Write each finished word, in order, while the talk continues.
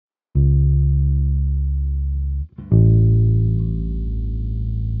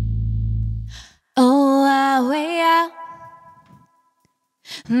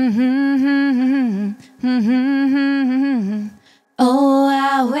Oh,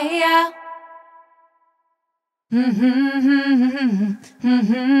 I way out.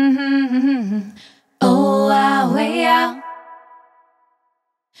 Oh, I way out.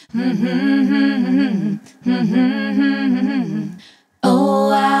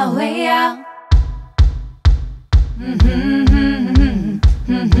 Oh, I way out.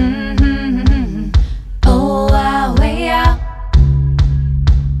 Oh, I way out.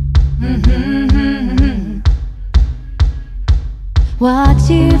 What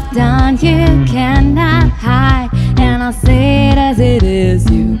you've done you cannot hide, and I'll say it as it is.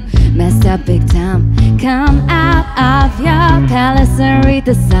 You messed up big time. Come out of your palace and read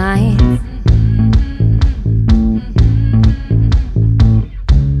the signs.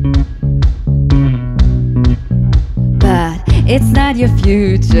 But it's not your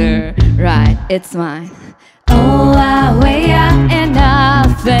future, right? It's mine. Oh, I way out.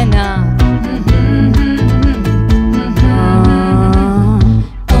 Enough, enough.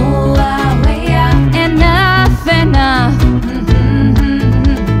 Oh, I way out. Enough, enough.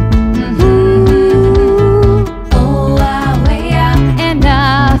 Oh, I way out.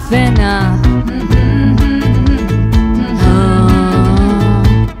 Enough, enough.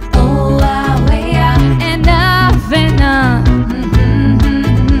 Oh, I way out. Enough, enough.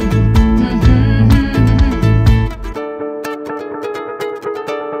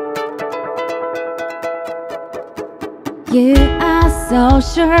 You are so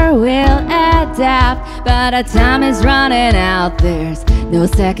sure we'll adapt, but our time is running out. There's no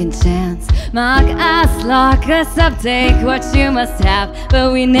second chance. Mark us, lock us up, take what you must have,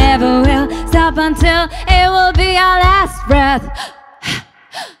 but we never will stop until it will be our last breath.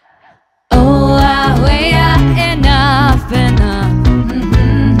 Oh, I way out. Enough, enough.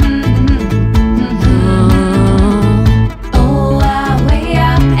 Oh, I way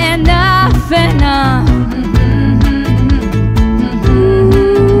out. Enough, enough.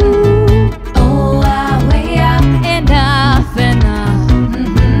 Oh, I way out. Enough, enough.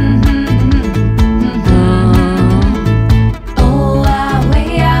 Oh, I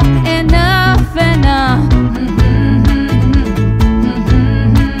way out. Enough, enough.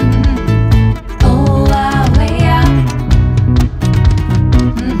 Oh, I way out.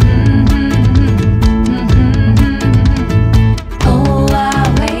 Oh, I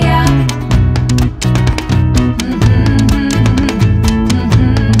way out.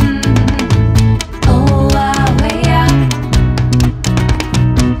 Oh, I way out.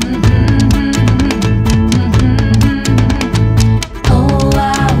 Oh, I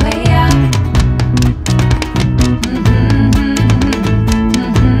way out.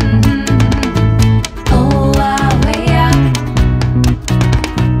 Oh, I way out.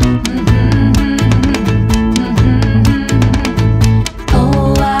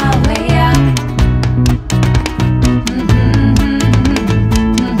 Oh, I way out.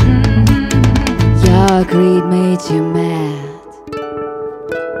 Your greed made you mad.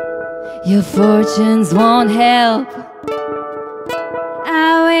 Your fortunes won't help.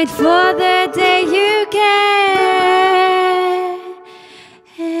 I wait for the day you can.